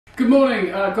Good morning,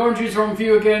 Gorringes are on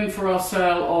view again for our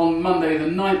sale on Monday the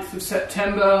 9th of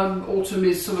September. Autumn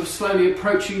is sort of slowly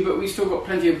approaching, but we've still got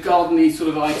plenty of garden-y sort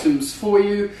of items for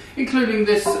you, including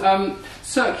this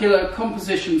circular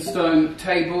composition stone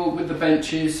table with the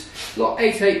benches. Lot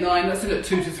 889, that's in at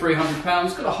 £200 to £300.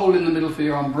 Got a hole in the middle for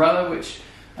your umbrella, which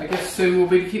I guess soon will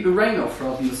be to keep the rain off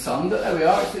rather than the sun, but there we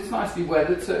are, it's nicely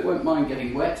weathered so it won't mind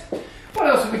getting wet. What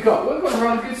else have we got? Well, we've got a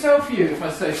rather good sale for you, if I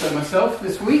say so myself,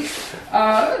 this week.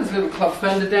 There's a little club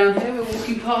fender down here. We're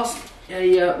walking past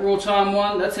a wrought iron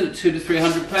one. That's in at £200 to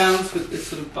 £300 with this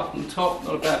sort of button top,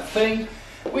 not a bad thing.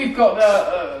 We've got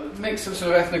a mix of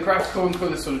sort of ethnographical and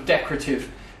this sort of decorative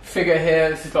figure here.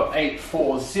 This is got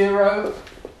 840.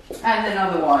 And then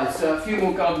otherwise, a few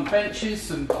more garden benches,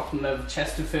 some button leather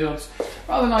Chesterfields.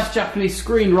 Rather nice Japanese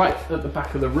screen right at the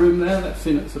back of the room there. That's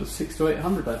in at sort of 600 to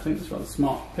 800, I think. It's a rather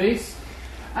smart piece.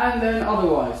 And then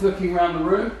otherwise, looking around the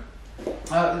room,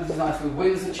 there's nice little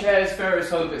Windsor chairs,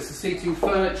 various other bits of seating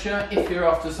furniture. If you're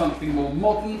after something more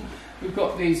modern, we've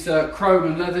got these chrome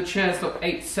and leather chairs, got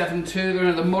 872. They're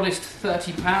in a modest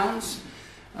 £30.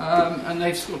 And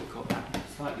they've sort of got that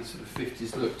slightly sort of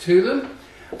 50s look to them.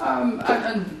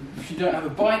 And if you don't have a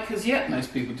bike as yet,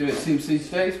 most people do it seems these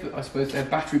days, but I suppose they're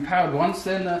battery powered ones,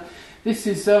 then this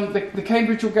is the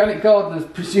Cambridge Organic Gardener,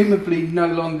 presumably no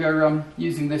longer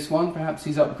using this one, perhaps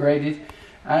he's upgraded,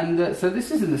 and so this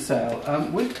is in the sale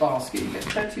with basket. You get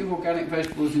plenty of organic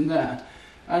vegetables in there,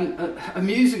 and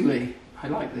amusingly, I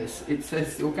like this, it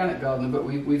says the Organic Gardener, but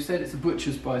we've said it's a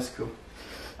butcher's bicycle.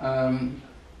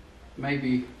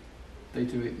 Maybe they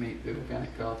do eat meat, the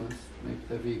organic gardeners. Maybe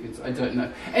they're vegans, I don't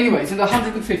know. Anyway, it's at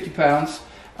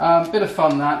 £150. Bit of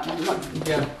fun that.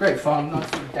 Yeah, great fun. Nice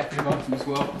little decorative item as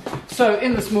well. So,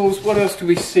 in the smalls, what else do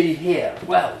we see here?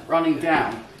 Well, running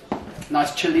down.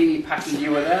 Nice Cellini pattern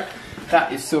ewer there.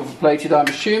 That is silver plated, I'm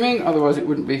assuming, otherwise it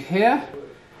wouldn't be here.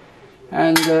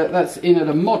 And that's in at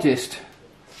a modest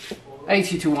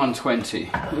 80 to 120.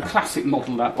 The classic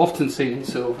model that, often seen in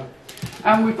silver.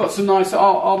 And we've got some nice,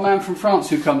 our man from France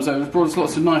who comes over has brought us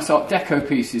lots of nice Art Deco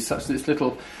pieces, such as this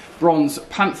little bronze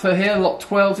panther here, lot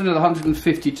 12 in at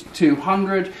 150 to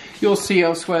 200. You'll see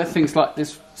elsewhere things like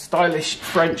this stylish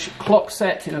French clock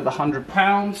set in at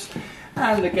 £100.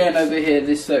 And again over here,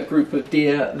 this group of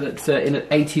deer that's in at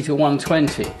 80 to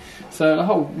 120. So a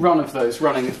whole run of those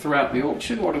running throughout the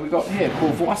auction. What have we got here?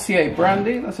 Courvoisier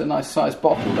brandy, that's a nice sized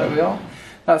bottle, there we are.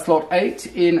 That's lot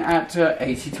 8 in at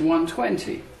 80 to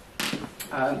 120.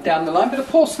 Down the line, bit of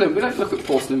porcelain. We don't look at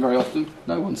porcelain very often.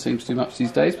 No one seems to much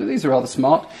these days, but these are rather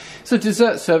smart. So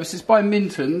dessert services by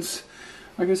Minton's.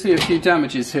 I can see a few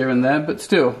damages here and there, but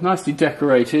still nicely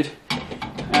decorated.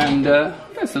 And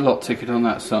there's a lot ticket on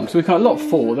that sum. So we got lot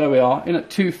 4. There we are, in at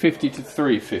 250 to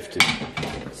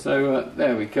 350. So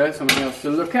there we go. Something else to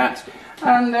look at.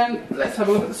 And then let's have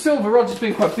a look at the silver. Roger's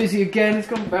been quite busy again. He's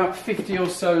got about 50 or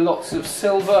so lots of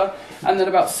silver, and then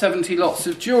about 70 lots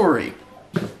of jewellery.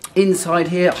 Inside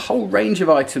here, a whole range of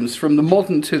items from the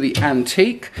modern to the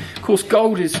antique. Of course,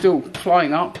 gold is still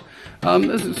flying up.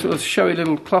 There's a sort of showy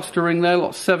little clustering there,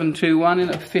 lot 721 in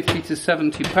at 50 to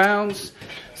 70 pounds.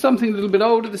 Something a little bit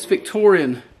older, this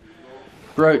Victorian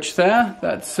brooch there,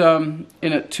 that's in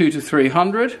at 200 to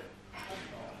 300.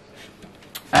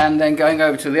 And then going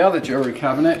over to the other jewellery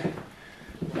cabinet,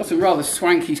 got some rather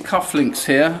swanky cufflinks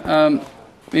here,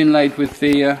 inlaid with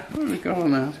the, what have we got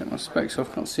on there? I'll take my specs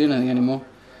off, can't see anything anymore.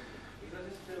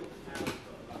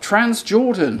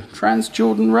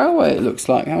 Transjordan Railway, it looks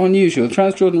like. How unusual. The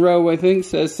Transjordan Railway thing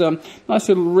says nice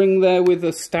little ring there with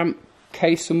a stamp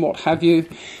case and what have you.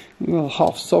 A little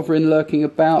half sovereign lurking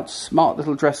about. Smart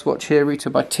little dress watch here,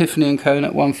 retailed by Tiffany & Co.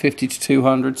 at 150 to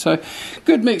 200. So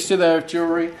good mixture there of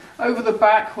jewellery. Over the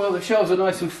back, well, the shelves are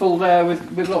nice and full there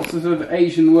with lots of sort of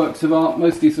Asian works of art,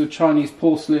 mostly sort of Chinese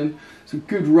porcelain. Some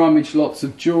good rummage lots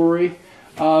of jewellery.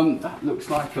 That looks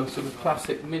like a sort of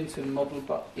classic Minton model,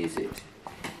 but is it?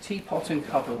 Teapot and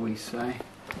cover, we say.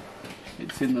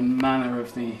 It's in the manner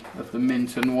of the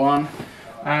Minton one.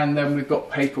 And then we've got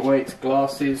paperweights,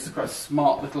 glasses, quite a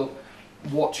smart little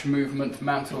watch movement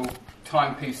mantle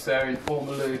timepiece there in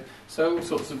ormolu. So all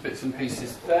sorts of bits and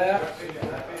pieces there.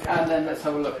 And then let's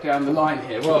have a look down the line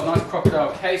here. Well, nice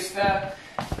crocodile case there.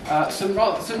 Some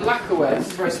lacquerware. This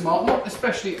is very smart, not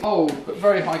especially old, but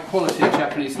very high quality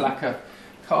Japanese lacquer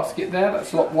casket there.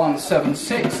 That's lot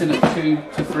 176 in at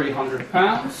 200 to 300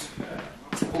 pounds.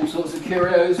 All sorts of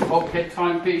curios, bulkhead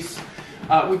timepiece.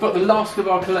 We've got the last of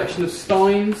our collection of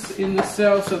steins in the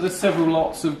sale, so there's several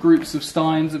lots of groups of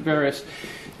steins of various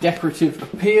decorative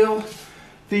appeal.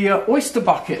 The oyster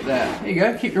bucket there. Here you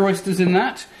go, keep your oysters in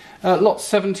that. Lot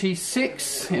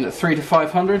 76 in at 3 to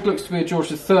 500. Looks to be a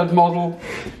George III model.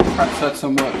 Perhaps had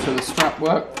some work to the strap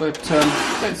work, but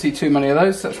don't see too many of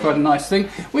those. That's quite a nice thing.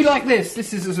 We like this.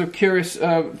 This is a sort of curious,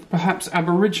 perhaps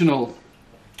Aboriginal.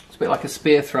 It's a bit like a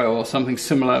spear throw or something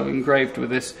similar engraved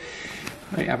with this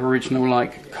very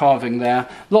Aboriginal-like carving there.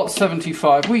 Lot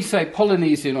 75. We say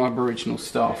Polynesian or Aboriginal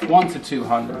staff. 1 to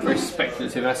 200. Very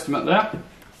speculative estimate there.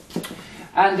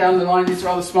 And down the line, these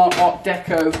rather smart Art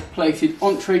Deco plated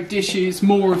entree dishes.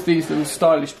 More of these little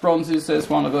stylish bronzes. There's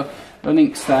one of an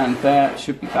inkstand there. It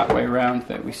should be that way around.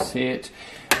 There we see it.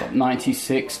 Got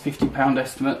 96, £50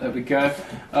 estimate. There we go.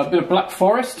 A bit of Black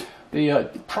Forest. The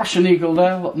Prussian Eagle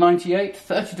there. Lot 98,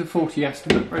 30 to 40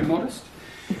 estimate. Very modest.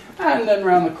 And then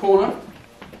round the corner,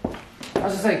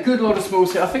 as I say, good lot of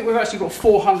smalls here. I think we've actually got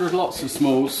 400 lots of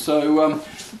smalls, so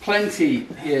plenty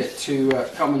here to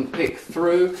come and pick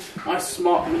through. Nice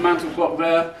smart mantle clock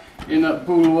there in a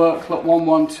Bulwark, lot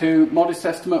 112. Modest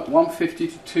estimate, 150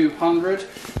 to 200.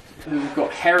 And we've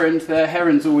got Heron there.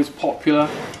 Heron's always popular.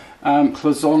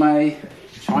 Cloisonne,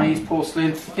 Chinese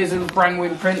porcelain. Here's a little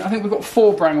Brangwyn print. I think we've got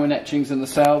 4 Brangwyn etchings in the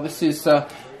sale. This is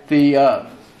the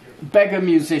Beggar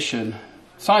Musician.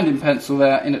 Signed in pencil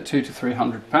there, in at £200 to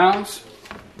 £300.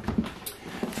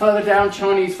 Further down,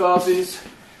 Chinese vases.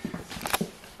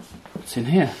 What's in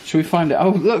here? Shall we find it? Oh,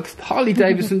 look, Harley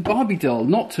Davidson Barbie doll.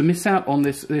 Not to miss out on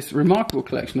this remarkable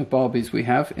collection of Barbies we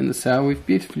have in the sale. We've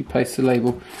beautifully placed the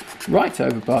label right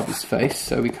over Barbie's face,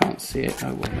 so we can't see it.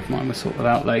 Oh, well, never mind, we'll sort that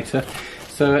out later.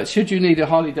 So should you need a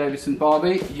Harley Davidson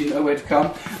Barbie, you know where to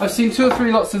come. I've seen 2 or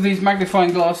 3 lots of these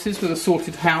magnifying glasses with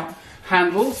assorted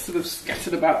handles sort of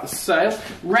scattered about the sale.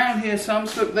 Round here some,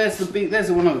 so look, there's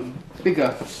one of the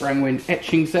bigger Brangwyn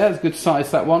etchings there. It's a good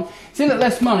size, that one. It's in at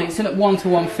less money, it's in at 1 to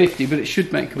 150, but it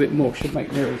should make a bit more. It should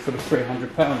make nearly sort of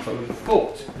 £300, I would have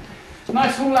thought.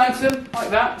 Nice hall lantern, like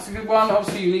that. It's a good one.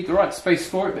 Obviously you need the right space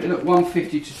for it, but in at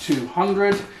 150 to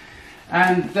 200.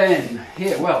 And then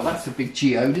here, well, that's a big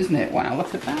geode, isn't it? Wow,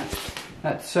 look at that.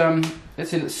 That's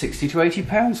it's in at £60 to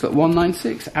 £80. Look,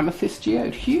 196 amethyst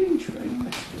geode, huge, very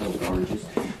nice. Gorringes.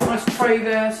 Nice tray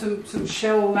there, some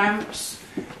shell lamps.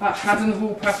 Haddon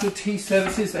Hall pattern tea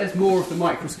services. There's more of the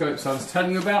microscopes I was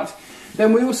telling you about.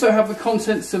 Then we also have the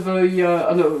contents of a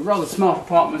rather smart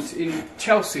apartment in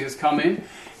Chelsea has come in,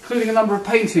 including a number of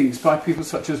paintings by people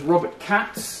such as Robert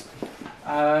Katz.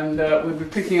 And we'll be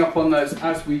picking up on those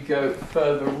as we go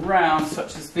further around,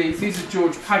 such as these. These are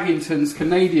George Paddington's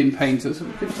Canadian painters,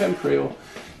 sort of contemporary or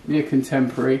near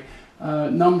contemporary.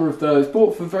 Number of those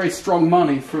bought for very strong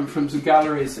money from some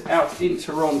galleries out in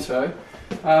Toronto,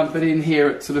 but in here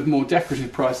at sort of more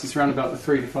decorative prices, around about the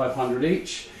 300 to 500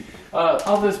 each.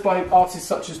 Others by artists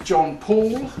such as John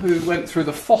Paul, who went through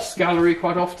the Foss Gallery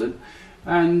quite often,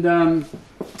 and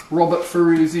Robert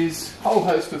Ferruzzi's whole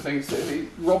host of things.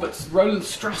 Roland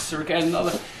Strasser, again,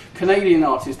 another Canadian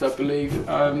artist, I believe,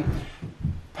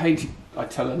 painting, I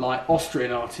tell a lie,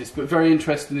 Austrian artist, but very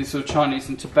interested in these sort of Chinese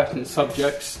and Tibetan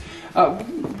subjects.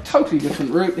 Totally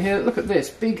different route here. Look at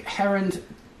this, big Heron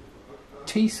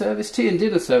tea and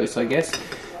dinner service, I guess.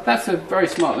 That's a very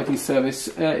smart looking service.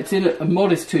 It's in a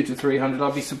modest 200 to 300.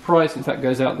 I'd be surprised if that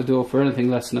goes out the door for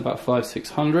anything less than about 500 to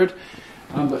 600.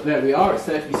 But there we are, it's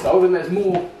there to be sold, and there's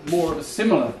more of a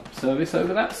similar service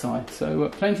over that side. So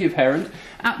plenty of Heron.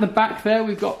 At the back there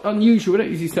we've got unusual, we don't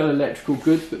usually sell electrical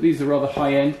goods, but these are rather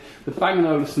high end. The Bang &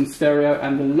 Olufsen stereo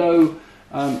and the low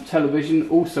television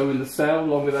also in the sale,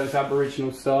 along with those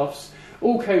Aboriginal staffs.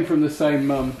 All came from the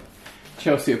same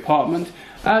Chelsea apartment.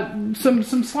 Some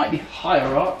slightly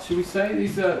higher art, shall we say.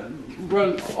 These are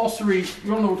Ronald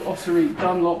Ossery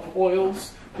Dunlop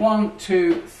oils. 1,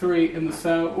 2, 3 in the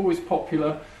sale, always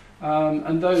popular,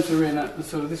 and those are in at the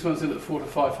sort of, this one's in at 400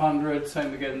 to 500,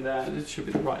 same again there. This should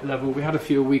be the right level. We had a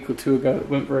few a week or two ago that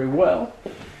went very well.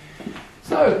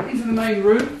 So into the main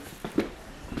room,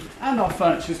 and our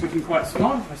furniture's looking quite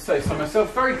smart, if I say so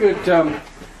myself. Very good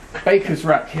baker's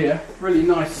rack here, really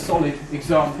nice solid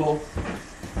example.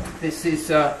 This is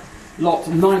lot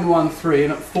 913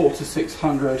 and at 400 to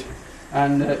 600,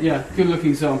 and yeah, good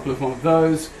looking example of one of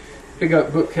those. Big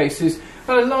oak bookcases.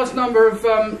 A large number of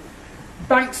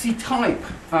Banksy type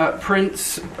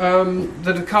prints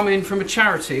that have come in from a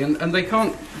charity, and they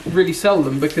can't really sell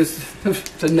them because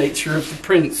of the nature of the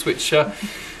prints, which are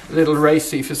a little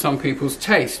racy for some people's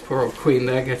taste. Poor old Queen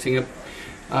there getting a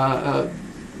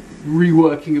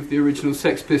reworking of the original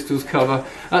Sex Pistols cover.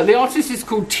 The artist is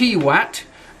called T-Wat,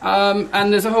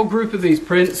 and there's a whole group of these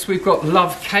prints. We've got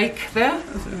Love Cake there.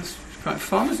 That's quite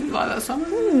fun, isn't it? Like that, Summer?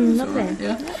 Lovely. Right,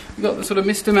 yeah. We've got the sort of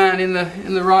Mr. Man in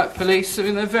the Riot Police. I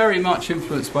mean, they're very much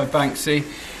influenced by Banksy.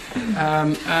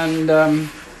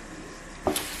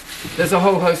 There's a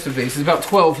whole host of these. There's about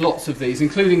 12 lots of these,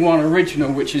 including one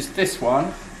original, which is this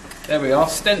one. There we are,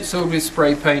 stenciled with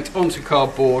spray paint onto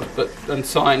cardboard, and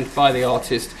signed by the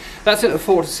artist. That's in at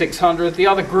 400 to 600. The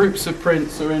other groups of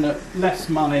prints are in at less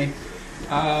money.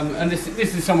 And this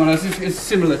is someone else. This is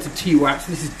similar to T-Wax.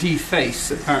 This is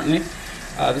D-Face, apparently.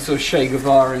 This sort of Che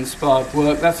Guevara inspired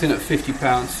work. That's in at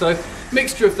 £50. So,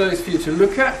 mixture of those for you to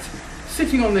look at.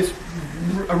 Sitting on this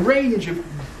a range of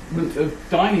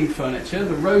dining furniture,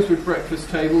 the rosewood breakfast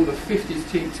table, the 50s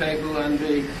tea table, and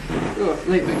the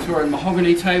late Victorian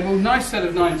mahogany table. Nice set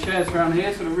of 9 chairs around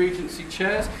here, sort of Regency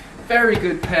chairs. Very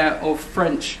good pair of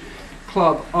French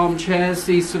club armchairs,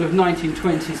 these sort of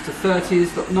 1920s to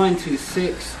 30s, got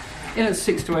 926, in at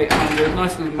 600 to 800,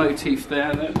 nice little motif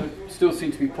there, they still seem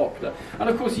to be popular. And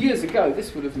of course years ago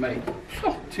this would have made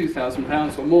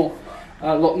 £2,000 or more,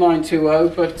 lot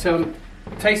 920, but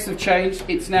tastes have changed.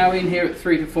 It's now in here at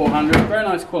 300 to 400, very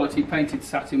nice quality painted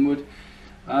satin wood,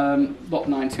 lot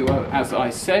 920 as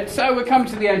I said. So we're coming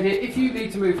to the end here. If you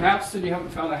need to move house and you haven't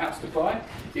found a house to buy,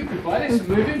 you can buy this and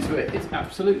move into it. It's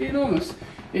absolutely enormous.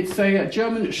 It's a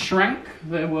German Schrank,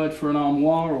 their word for an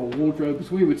armoire or wardrobe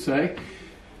as we would say,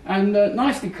 and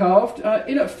nicely carved,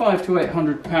 in at 500 to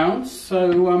 800 pounds.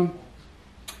 So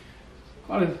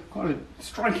quite a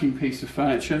striking piece of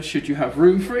furniture should you have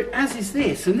room for it, as is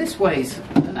this, and this weighs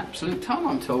an absolute ton,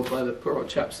 I'm told by the poor old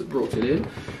chaps that brought it in.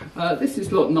 This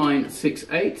is lot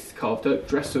 968, carved oak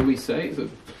dresser we say. It's a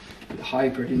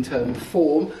hybrid internal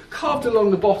form, carved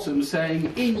along the bottom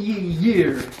saying in ye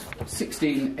year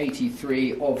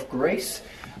 1683 of grace.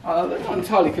 I'm not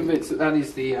entirely convinced that that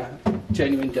is the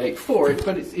genuine date for it,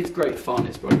 but it's great fun.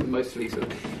 It's mostly sort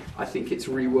of, I think it's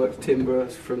reworked timber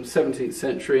from 17th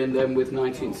century and then with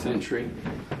 19th century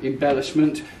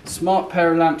embellishment. Smart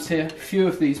pair of lamps here, few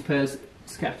of these pairs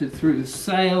scattered through the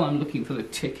sale. I'm looking for the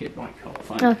ticket, I can't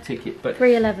find the ticket, but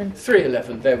 311.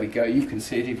 311, there we go, you can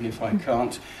see it even if I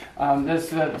can't. There's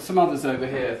some others over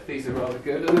here, these are rather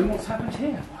good. And then what's happened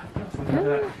here?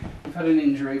 We've had an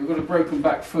injury, we've got a broken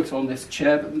back foot on this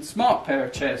chair, but a smart pair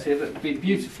of chairs here that have been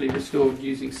beautifully restored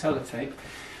using sellotape,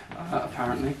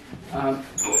 apparently.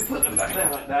 Put them back there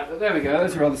like that, but there we go,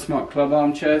 those are other smart club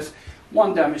armchairs.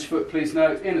 One damaged foot, please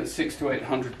note, in at 600 to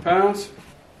 800 pounds.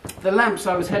 The lamps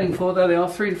I was heading for, there they are,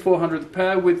 300 to 400 a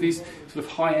pair with these sort of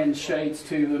high-end shades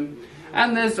to them.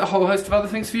 And there's a whole host of other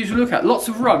things for you to look at. Lots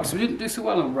of rugs. We didn't do so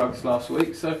well on rugs last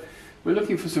week, so we're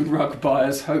looking for some rug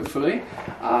buyers, hopefully.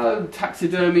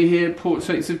 Taxidermy here,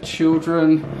 portraits of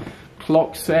children,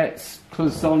 clock sets,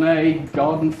 cloisonne,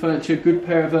 garden furniture, good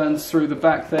pair of urns through the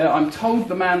back there. I'm told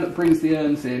the man that brings the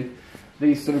urns in,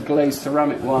 these sort of glazed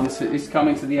ceramic ones, is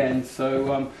coming to the end.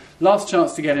 So last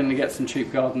chance to get in and get some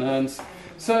cheap garden urns.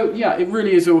 So yeah, it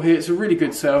really is all here. It's a really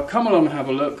good sale. Come along and have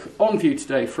a look. On view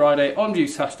today, Friday. On view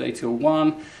Saturday till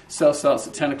 1. Sale starts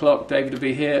at 10 o'clock. David will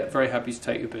be here. Very happy to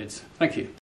take your bids. Thank you.